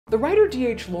The writer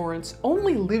D.H. Lawrence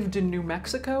only lived in New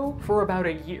Mexico for about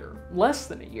a year, less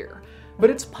than a year, but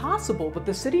it's possible that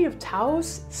the city of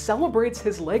Taos celebrates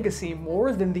his legacy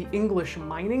more than the English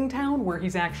mining town where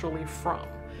he's actually from.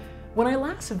 When I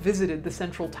last visited the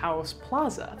central Taos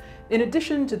Plaza, in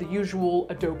addition to the usual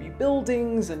adobe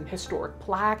buildings and historic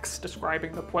plaques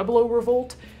describing the Pueblo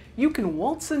Revolt, you can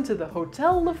waltz into the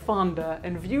Hotel La Fonda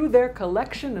and view their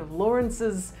collection of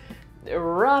Lawrence's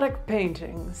erotic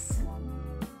paintings.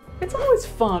 It's always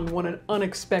fun when an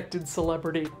unexpected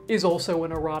celebrity is also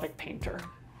an erotic painter.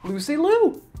 Lucy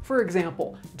Liu, for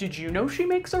example. Did you know she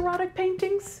makes erotic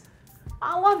paintings?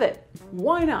 I love it.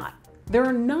 Why not? There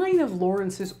are 9 of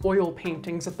Lawrence's oil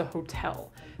paintings at the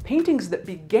hotel, paintings that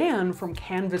began from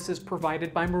canvases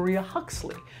provided by Maria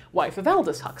Huxley, wife of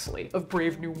Aldous Huxley of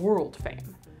Brave New World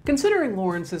fame. Considering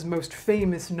Lawrence's most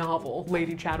famous novel,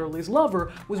 Lady Chatterley's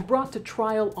Lover, was brought to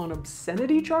trial on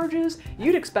obscenity charges,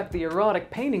 you'd expect the erotic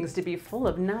paintings to be full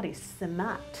of naughty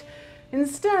smut.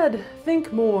 Instead,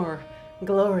 think more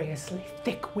gloriously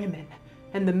thick women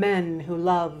and the men who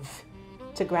love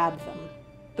to grab them.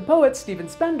 The poet Stephen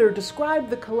Spender described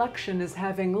the collection as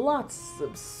having lots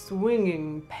of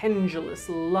swinging, pendulous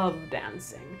love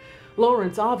dancing.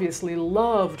 Lawrence obviously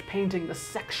loved painting the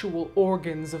sexual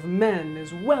organs of men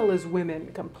as well as women,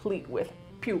 complete with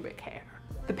pubic hair.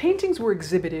 The paintings were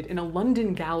exhibited in a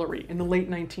London gallery in the late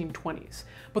 1920s,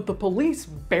 but the police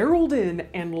barreled in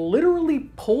and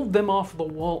literally pulled them off the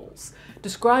walls,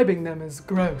 describing them as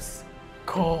gross,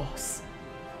 coarse,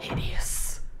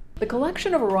 hideous. The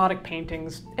collection of erotic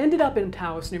paintings ended up in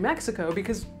Taos, New Mexico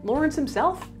because Lawrence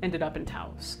himself ended up in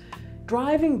Taos.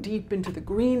 Driving deep into the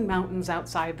Green Mountains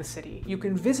outside the city, you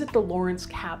can visit the Lawrence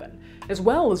cabin, as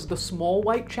well as the small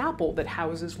white chapel that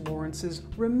houses Lawrence's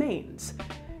remains.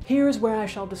 Here's where I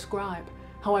shall describe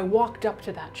how I walked up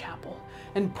to that chapel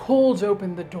and pulled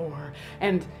open the door,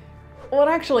 and what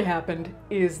actually happened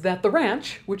is that the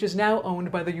ranch, which is now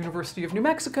owned by the University of New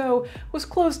Mexico, was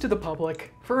closed to the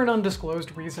public for an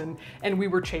undisclosed reason, and we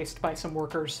were chased by some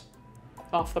workers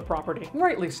off the property.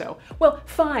 Rightly so. Well,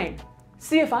 fine.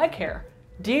 See if I care.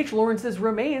 D.H. Lawrence's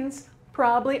remains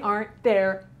probably aren't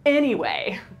there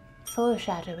anyway.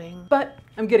 Foreshadowing. But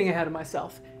I'm getting ahead of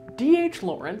myself. D.H.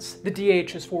 Lawrence, the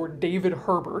D.H. is for David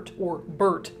Herbert, or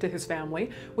Bert to his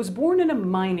family, was born in a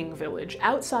mining village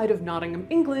outside of Nottingham,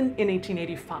 England in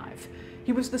 1885.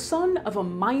 He was the son of a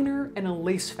miner and a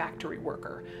lace factory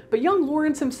worker, but young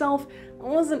Lawrence himself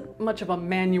wasn't much of a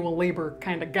manual labor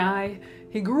kind of guy.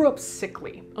 He grew up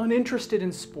sickly, uninterested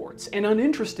in sports, and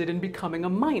uninterested in becoming a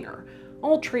miner,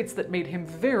 all traits that made him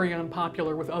very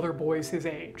unpopular with other boys his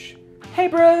age. Hey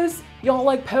bros, y'all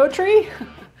like poetry?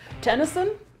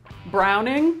 Tennyson?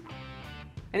 Browning?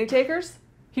 Any takers?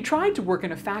 He tried to work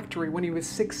in a factory when he was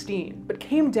 16, but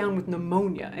came down with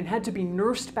pneumonia and had to be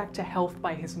nursed back to health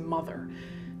by his mother.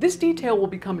 This detail will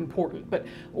become important, but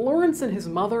Lawrence and his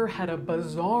mother had a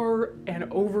bizarre and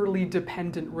overly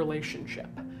dependent relationship.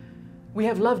 "We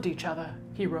have loved each other,"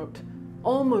 he wrote,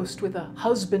 "almost with a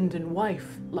husband and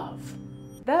wife love."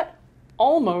 That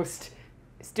almost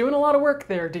is doing a lot of work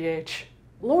there, D.H.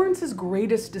 Lawrence's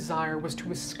greatest desire was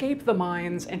to escape the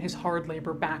mines and his hard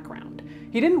labor background.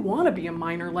 He didn't want to be a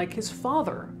miner like his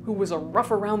father, who was a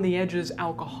rough around the edges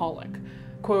alcoholic.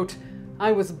 Quote,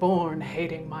 "I was born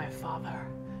hating my father."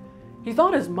 He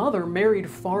thought his mother married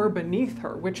far beneath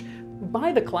her, which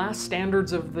by the class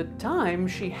standards of the time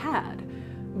she had.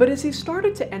 But as he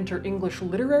started to enter English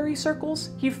literary circles,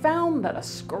 he found that a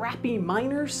scrappy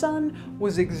miner's son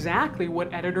was exactly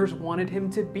what editors wanted him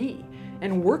to be,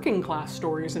 and working class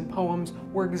stories and poems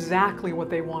were exactly what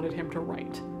they wanted him to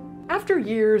write. After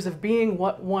years of being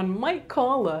what one might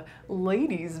call a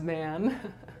ladies'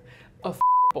 man, a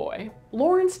boy,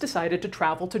 Lawrence decided to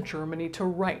travel to Germany to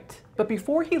write. But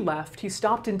before he left, he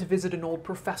stopped in to visit an old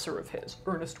professor of his,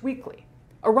 Ernest Weekly.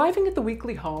 Arriving at the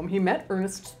Weekly home, he met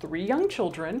Ernest's 3 young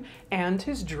children and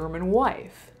his German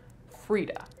wife,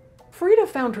 Frida. Frida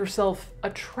found herself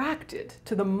attracted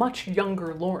to the much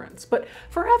younger Lawrence, but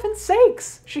for heaven's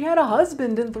sakes, she had a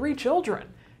husband and 3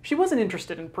 children. She wasn't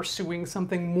interested in pursuing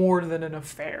something more than an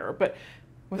affair, but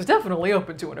was definitely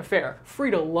open to an affair.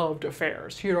 Frida loved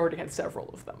affairs. She had already had several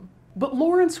of them. But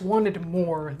Lawrence wanted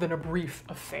more than a brief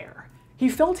affair. He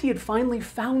felt he had finally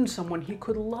found someone he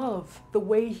could love the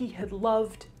way he had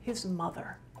loved his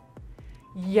mother.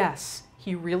 Yes,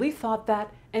 he really thought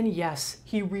that, and yes,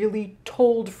 he really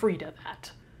told Frida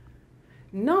that.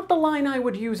 Not the line I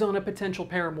would use on a potential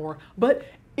paramour, but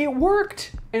it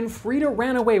worked, and Frida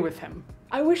ran away with him.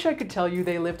 I wish I could tell you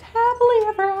they lived happily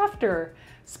ever after.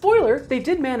 Spoiler, they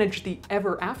did manage the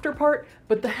ever after part,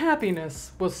 but the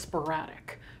happiness was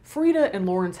sporadic. Frida and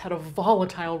Lawrence had a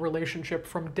volatile relationship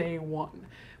from day one.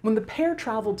 When the pair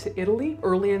traveled to Italy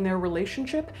early in their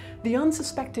relationship, the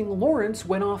unsuspecting Lawrence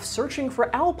went off searching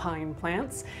for alpine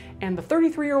plants, and the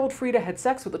 33-year-old Frida had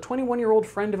sex with a 21-year-old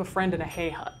friend of a friend in a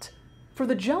hay hut. For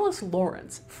the jealous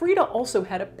Lawrence, Frida also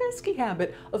had a pesky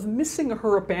habit of missing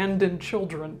her abandoned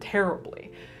children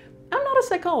terribly. I'm not a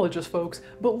psychologist, folks,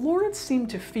 but Lawrence seemed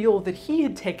to feel that he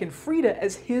had taken Frida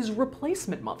as his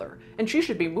replacement mother, and she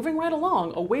should be moving right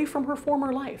along, away from her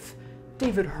former life.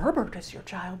 David Herbert is your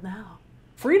child now.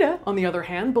 Frida, on the other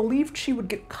hand, believed she would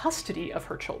get custody of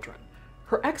her children.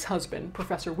 Her ex-husband,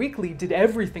 Professor Weekly, did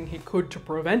everything he could to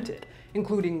prevent it,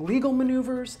 including legal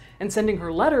maneuvers and sending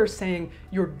her letters saying,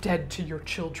 "You're dead to your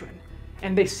children,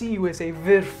 and they see you as a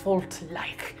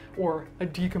Verfolgt-Leich, or a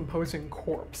decomposing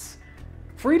corpse."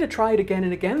 Frida tried again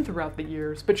and again throughout the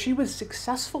years, but she was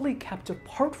successfully kept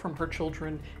apart from her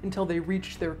children until they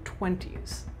reached their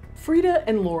 20s. Frida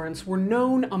and Lawrence were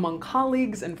known among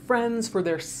colleagues and friends for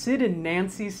their Sid and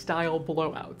Nancy style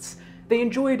blowouts. They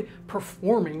enjoyed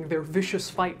performing their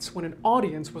vicious fights when an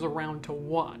audience was around to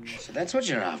watch. So that's what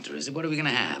you're after, is it? What are we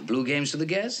gonna have? Blue games for the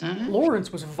guests, huh?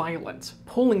 Lawrence was violent,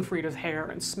 pulling Frida's hair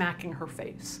and smacking her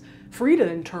face.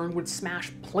 Frida, in turn, would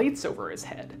smash plates over his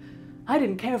head. "I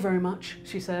didn't care very much,"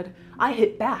 she said. "I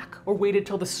hit back or waited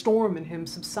till the storm in him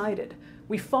subsided.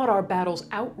 We fought our battles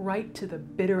outright to the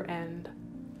bitter end."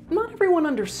 Not everyone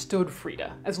understood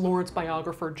Frida, as Lawrence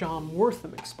biographer John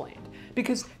Wortham explained,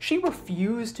 because she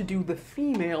refused to do the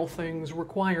female things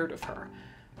required of her.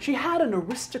 She had an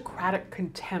aristocratic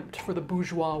contempt for the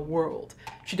bourgeois world.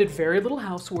 She did very little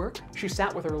housework, she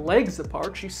sat with her legs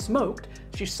apart, she smoked,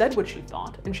 she said what she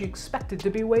thought, and she expected to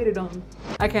be waited on.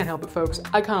 I can't help it, folks.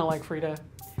 I kinda like Frida.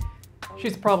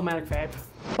 She's a problematic babe.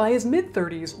 By his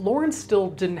mid-30s, Lawrence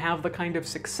still didn't have the kind of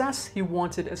success he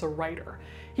wanted as a writer.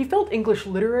 He felt English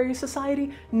literary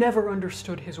society never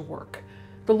understood his work.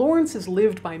 The Lawrences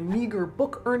lived by meager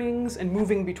book earnings and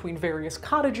moving between various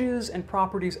cottages and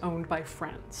properties owned by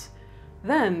friends.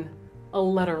 Then, a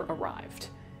letter arrived.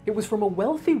 It was from a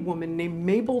wealthy woman named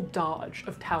Mabel Dodge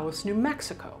of Taos, New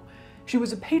Mexico. She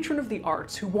was a patron of the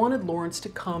arts who wanted Lawrence to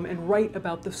come and write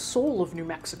about the soul of New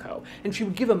Mexico, and she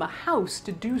would give him a house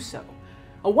to do so.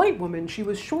 A white woman, she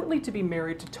was shortly to be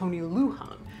married to Tony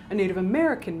Lujan, a Native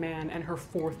American man and her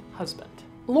fourth husband.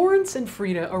 Lawrence and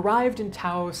Frida arrived in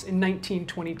Taos in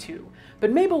 1922,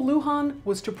 but Mabel Lujan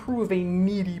was to prove a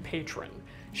needy patron.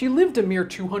 She lived a mere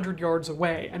 200 yards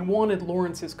away and wanted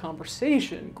Lawrence's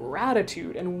conversation,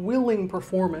 gratitude, and willing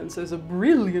performance as a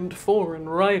brilliant foreign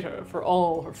writer for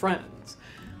all her friends.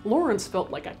 Lawrence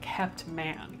felt like a kept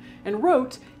man and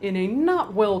wrote, in a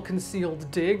not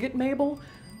well-concealed dig at Mabel,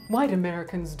 "White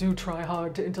Americans do try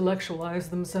hard to intellectualize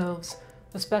themselves,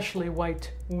 especially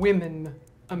white women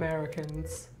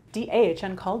Americans." DH,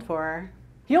 uncalled for.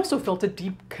 He also felt a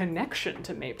deep connection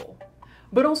to Mabel,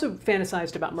 but also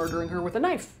fantasized about murdering her with a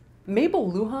knife.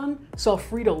 Mabel Lujan saw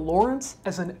Frida Lawrence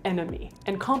as an enemy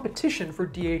and competition for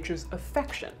DH's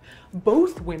affection.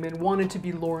 Both women wanted to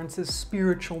be Lawrence's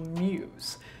spiritual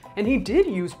muse, and he did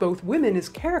use both women as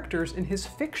characters in his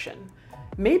fiction.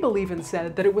 Mabel even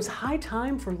said that it was high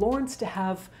time for Lawrence to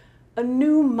have a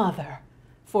new mother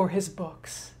for his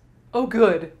books. Oh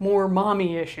good, more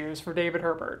mommy issues for David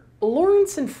Herbert.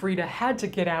 Lawrence and Frida had to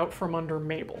get out from under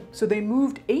Mabel, so they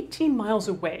moved 18 miles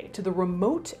away to the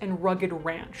remote and rugged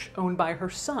ranch owned by her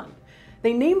son.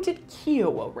 They named it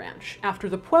Kiowa Ranch, after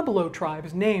the Pueblo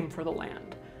tribe's name for the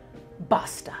land.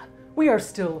 "Basta, we are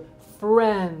still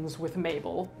friends with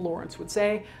Mabel," Lawrence would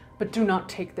say, "but do not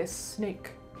take this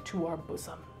snake to our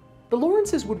bosom." The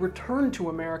Lawrences would return to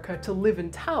America to live in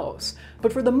Taos,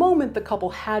 but for the moment the couple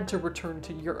had to return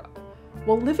to Europe.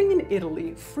 While living in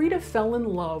Italy, Frida fell in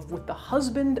love with the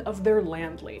husband of their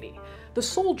landlady. The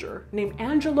soldier, named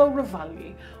Angelo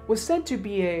Ravalli, was said to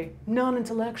be a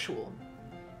non-intellectual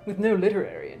with no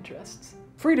literary interests.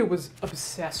 Frida was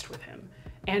obsessed with him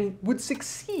and would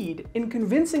succeed in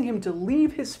convincing him to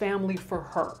leave his family for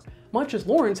her, much as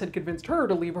Lawrence had convinced her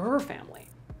to leave her family.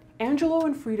 Angelo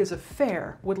and Frida's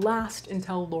affair would last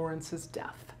until Lawrence's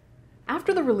death.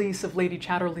 After the release of Lady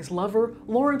Chatterley's Lover,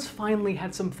 Lawrence finally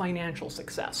had some financial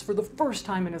success for the first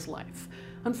time in his life.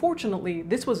 Unfortunately,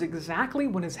 this was exactly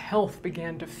when his health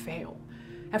began to fail.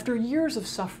 After years of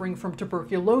suffering from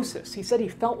tuberculosis, he said he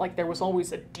felt like there was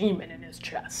always a demon in his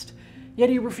chest. Yet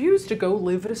he refused to go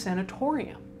live at a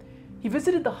sanatorium. He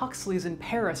visited the Huxleys in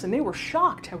Paris, and they were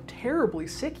shocked how terribly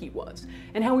sick he was,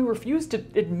 and how he refused to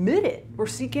admit it or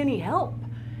seek any help.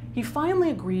 He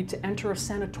finally agreed to enter a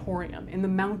sanatorium in the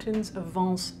mountains of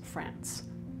Vence, France.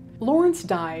 Lawrence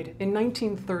died in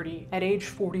 1930 at age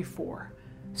 44.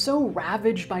 So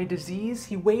ravaged by disease,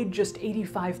 he weighed just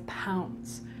 85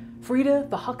 pounds. Frida,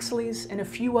 the Huxleys, and a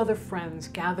few other friends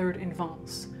gathered in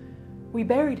Vence. "We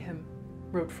buried him,"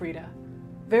 wrote Frida.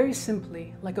 "Very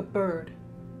simply, like a bird,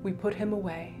 we put him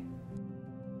away."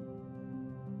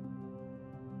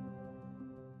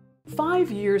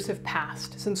 5 years have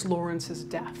passed since Lawrence's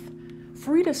death.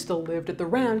 Frida still lived at the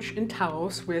ranch in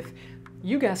Taos with,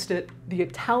 you guessed it, the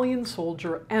Italian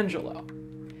soldier Angelo.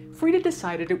 Frida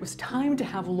decided it was time to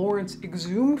have Lawrence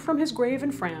exhumed from his grave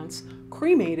in France,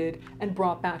 cremated, and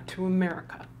brought back to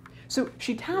America. So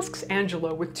she tasks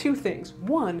Angelo with two things.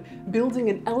 One, building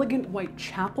an elegant white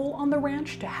chapel on the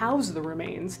ranch to house the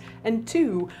remains, and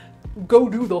two, go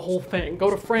do the whole thing. Go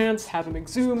to France, have him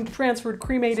exhumed, transferred,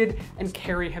 cremated, and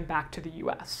carry him back to the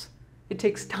US. It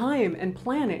takes time and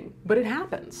planning, but it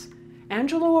happens.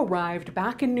 Angelo arrived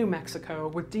back in New Mexico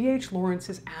with D.H.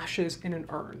 Lawrence's ashes in an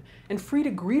urn, and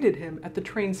Frida greeted him at the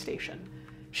train station.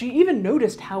 She even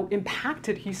noticed how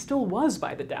impacted he still was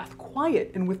by the death,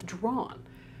 quiet and withdrawn.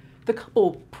 The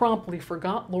couple promptly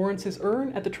forgot Lawrence's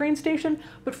urn at the train station,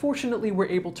 but fortunately were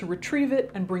able to retrieve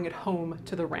it and bring it home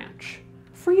to the ranch.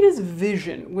 Frida's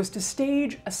vision was to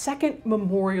stage a second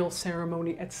memorial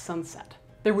ceremony at sunset.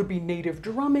 There would be native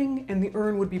drumming, and the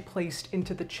urn would be placed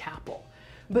into the chapel.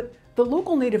 But the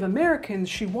local Native Americans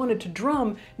she wanted to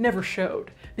drum never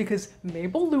showed, because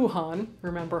Mabel Lujan,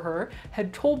 remember her,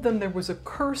 had told them there was a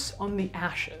curse on the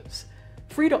ashes.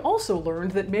 Frida also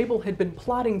learned that Mabel had been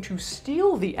plotting to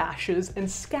steal the ashes and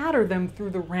scatter them through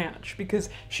the ranch, because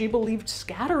she believed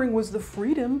scattering was the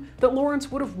freedom that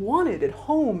Lawrence would have wanted at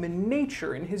home in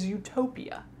nature in his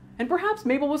utopia. And perhaps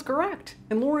Mabel was correct,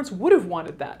 and Lawrence would have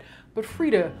wanted that, but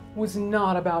Frida was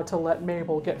not about to let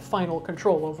Mabel get final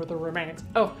control over the remains.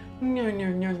 Oh,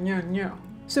 no.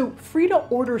 So Frida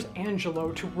orders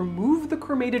Angelo to remove the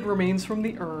cremated remains from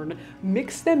the urn,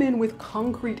 mix them in with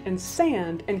concrete and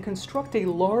sand, and construct a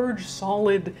large,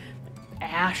 solid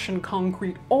ash and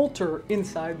concrete altar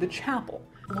inside the chapel.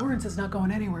 Lawrence is not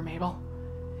going anywhere, Mabel.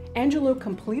 Angelo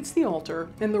completes the altar,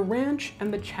 and the ranch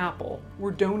and the chapel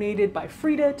were donated by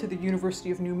Frida to the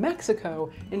University of New Mexico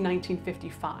in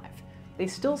 1955. They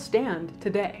still stand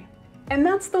today. And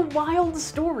that's the wild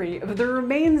story of the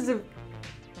remains of...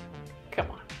 Come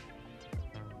on.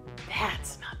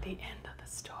 That's not the end of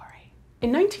the story.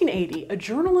 In 1980, a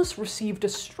journalist received a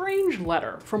strange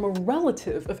letter from a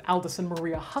relative of Aldous and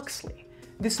Maria Huxley.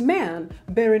 This man,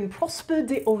 Baron Prosper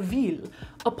de Hauteville,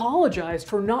 apologized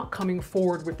for not coming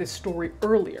forward with this story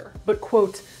earlier, but,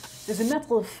 quote, "As a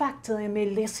matter of fact, I am a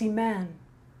lazy man.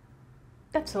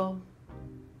 That's all."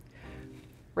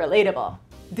 Relatable.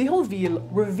 De Hauteville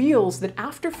reveals that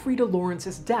after Frida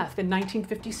Lawrence's death in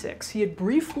 1956, he had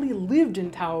briefly lived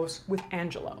in Taos with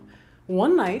Angelo.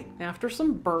 One night, after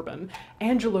some bourbon,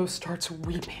 Angelo starts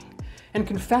weeping and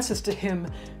confesses to him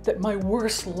that "my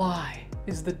worst lie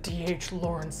is the D.H.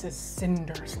 Lawrence's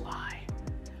cinders lie."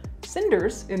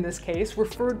 Cinders, in this case,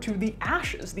 referred to the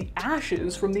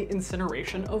ashes from the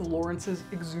incineration of Lawrence's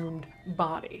exhumed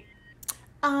body.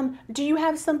 Do you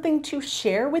have something to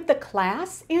share with the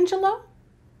class, Angelo?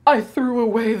 "I threw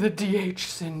away the D.H.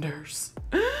 cinders."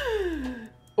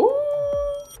 Ooh.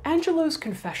 Angelo's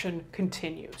confession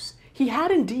continues. He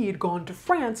had indeed gone to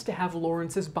France to have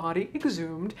Lawrence's body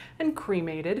exhumed and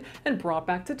cremated and brought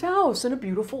back to Taos in a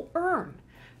beautiful urn.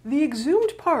 The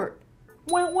exhumed part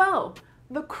went well.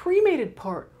 The cremated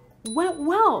part went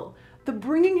well. The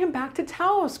bringing him back to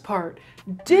Taos part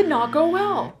did not go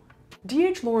well.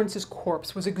 D.H. Lawrence's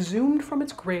corpse was exhumed from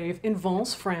its grave in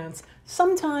Vence, France,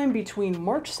 sometime between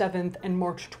March 7th and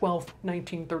March 12th,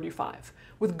 1935,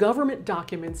 with government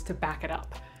documents to back it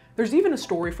up. There's even a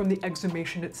story from the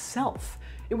exhumation itself.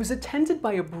 It was attended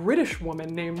by a British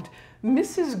woman named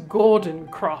Mrs.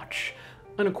 Gordon-Crotch,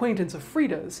 an acquaintance of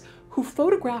Frida's, who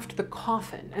photographed the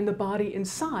coffin and the body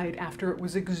inside after it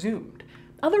was exhumed.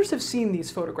 Others have seen these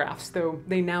photographs, though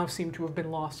they now seem to have been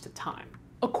lost to time.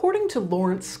 According to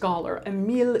Lawrence scholar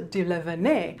Émile de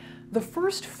Lavennais, the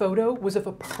first photo was of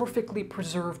a perfectly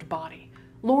preserved body.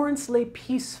 Lawrence lay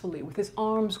peacefully with his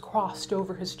arms crossed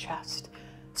over his chest.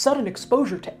 Sudden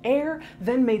exposure to air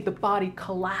then made the body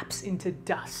collapse into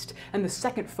dust, and the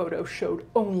second photo showed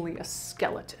only a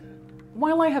skeleton.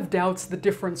 While I have doubts the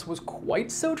difference was quite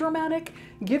so dramatic,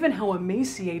 given how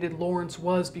emaciated Lawrence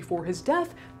was before his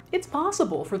death, it's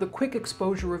possible for the quick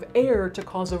exposure of air to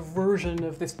cause a version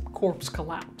of this corpse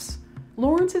collapse.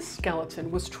 Lawrence's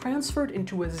skeleton was transferred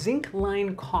into a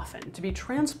zinc-lined coffin to be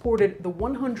transported the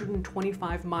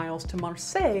 125 miles to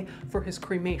Marseille for his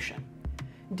cremation.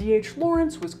 D.H.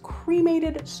 Lawrence was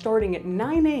cremated starting at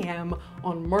 9 a.m.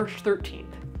 on March 13th.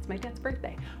 It's my dad's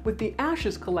birthday, with the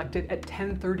ashes collected at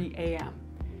 10:30 a.m.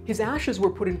 His ashes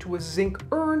were put into a zinc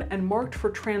urn and marked for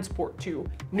transport to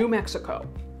New Mexico,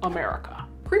 America.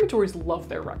 Crematories love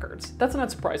their records. That's not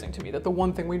surprising to me that the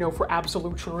one thing we know for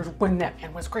absolute sure is when that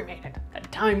man was cremated, at the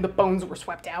time the bones were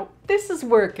swept out. This is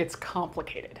where it gets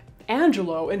complicated.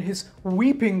 Angelo, in his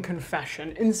weeping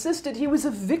confession, insisted he was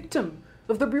a victim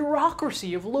of the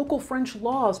bureaucracy of local French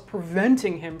laws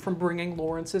preventing him from bringing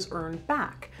Lawrence's urn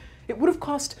back. It would have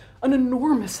cost an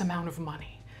enormous amount of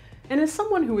money. And as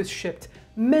someone who has shipped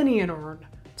many an urn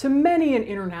to many an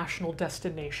international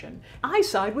destination, I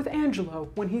side with Angelo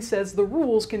when he says the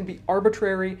rules can be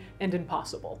arbitrary and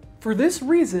impossible. For this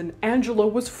reason, Angelo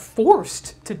was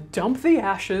forced to dump the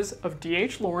ashes of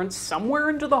D.H. Lawrence somewhere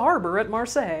into the harbor at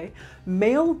Marseille,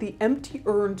 mail the empty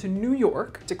urn to New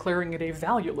York, declaring it a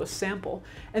valueless sample,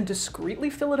 and discreetly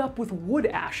fill it up with wood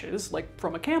ashes, like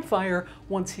from a campfire,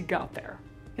 once he got there.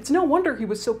 It's no wonder he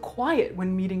was so quiet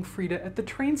when meeting Frida at the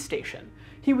train station.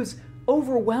 He was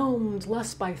overwhelmed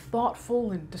less by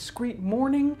thoughtful and discreet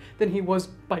mourning than he was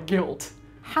by guilt.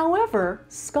 However,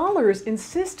 scholars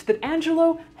insist that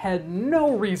Angelo had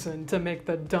no reason to make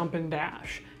the dump and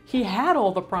dash. He had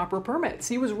all the proper permits.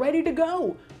 He was ready to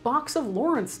go. Box of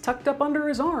Lawrence tucked up under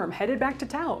his arm, headed back to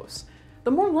Taos.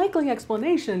 The more likely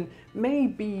explanation may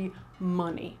be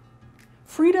money.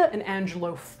 Frida and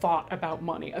Angelo fought about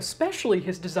money, especially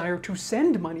his desire to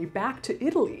send money back to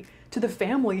Italy, to the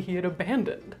family he had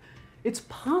abandoned. It's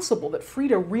possible that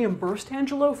Frida reimbursed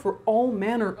Angelo for all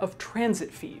manner of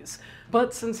transit fees,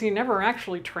 but since he never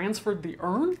actually transferred the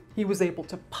urn, he was able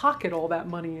to pocket all that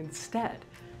money instead.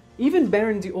 Even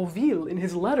Baron de Hauville in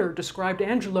his letter described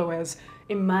Angelo as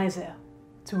a miser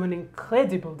to an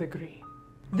incredible degree.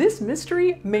 This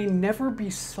mystery may never be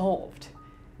solved.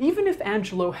 Even if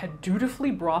Angelo had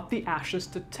dutifully brought the ashes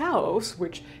to Taos,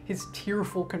 which his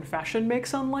tearful confession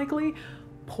makes unlikely,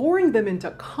 pouring them into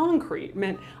concrete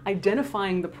meant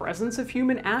identifying the presence of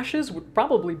human ashes would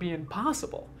probably be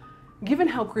impossible. Given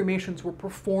how cremations were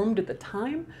performed at the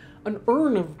time, an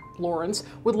urn of Lawrence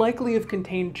would likely have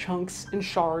contained chunks and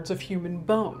shards of human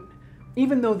bone.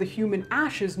 Even though the human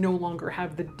ashes no longer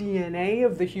have the DNA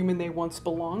of the human they once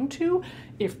belonged to,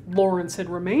 if Lawrence had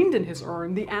remained in his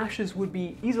urn, the ashes would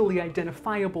be easily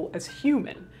identifiable as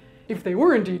human, if they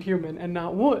were indeed human and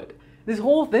not wood. This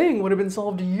whole thing would have been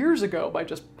solved years ago by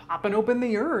just popping open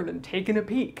the urn and taking a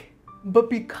peek. But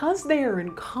because they are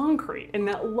in concrete in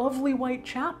that lovely white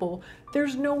chapel,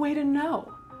 there's no way to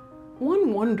know.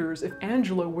 One wonders if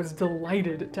Angelo was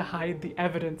delighted to hide the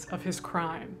evidence of his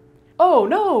crime. Oh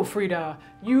no, Frida,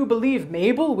 you believe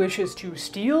Mabel wishes to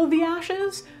steal the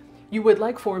ashes? You would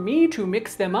like for me to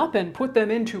mix them up and put them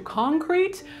into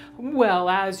concrete? Well,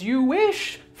 as you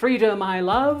wish, Frida, my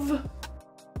love.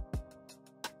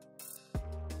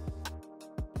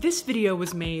 This video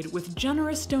was made with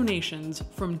generous donations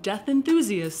from death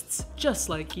enthusiasts just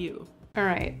like you. All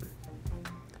right,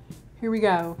 here we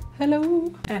go.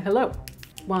 Hello and hello.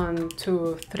 1,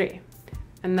 2, 3.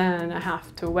 And then I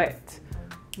have to wait.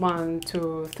 1,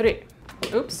 2, 3.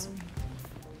 Oops.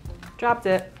 Dropped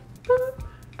it. Boop,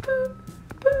 boop,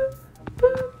 boop,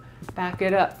 boop. Back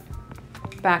it up.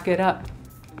 Back it up.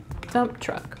 Dump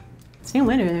truck. It's no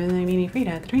wonder they were meeting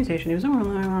Frida at the train station. It was over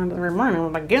the reminder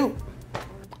of my guilt.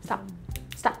 Stop.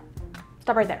 Stop.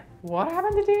 Stop right there. What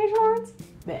happened to D.H. Lawrence?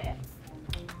 Bleh.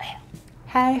 Bleh.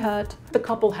 Hey, Hut. The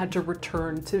couple had to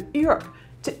return to Europe.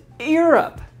 To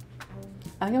Europe!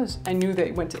 I knew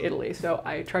they went to Italy, so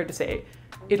I tried to say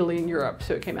Italy and Europe,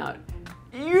 so it came out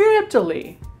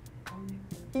Italy.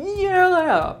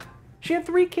 Europe. She had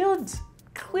 3 kids.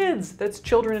 Kids. That's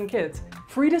children and kids.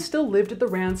 Frida still lived at the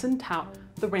Ranson Taos.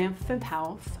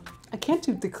 I can't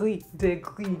do degree.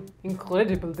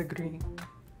 Incredible degree.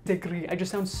 Degree. I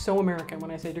just sound so American when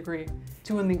I say degree.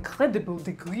 To an incredible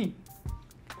degree.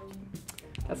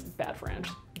 That's bad French.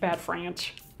 Bad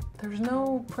French. There's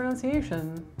no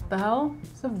pronunciation. The hell?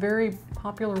 It's a very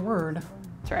popular word.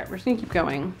 It's all right, we're just gonna keep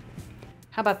going.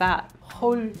 How about that?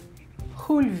 Holville.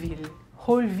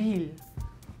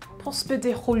 Poste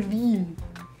de Holville.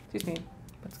 Excuse me,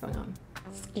 what's going on?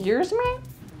 Excuse me?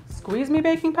 Squeeze me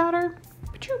baking powder?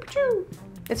 Pachoo, pachoo.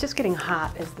 It's just getting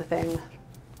hot is the thing.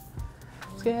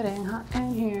 It's getting hot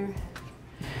in here.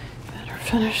 Better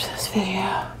finish this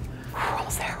video. We're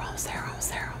almost there, almost there, almost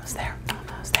there, almost there,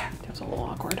 almost there. That was a little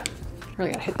awkward.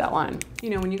 Really gotta hit that line.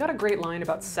 You know, when you got a great line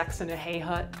about sex in a hay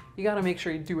hut, you gotta make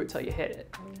sure you do it till you hit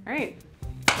it. All right,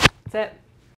 that's it.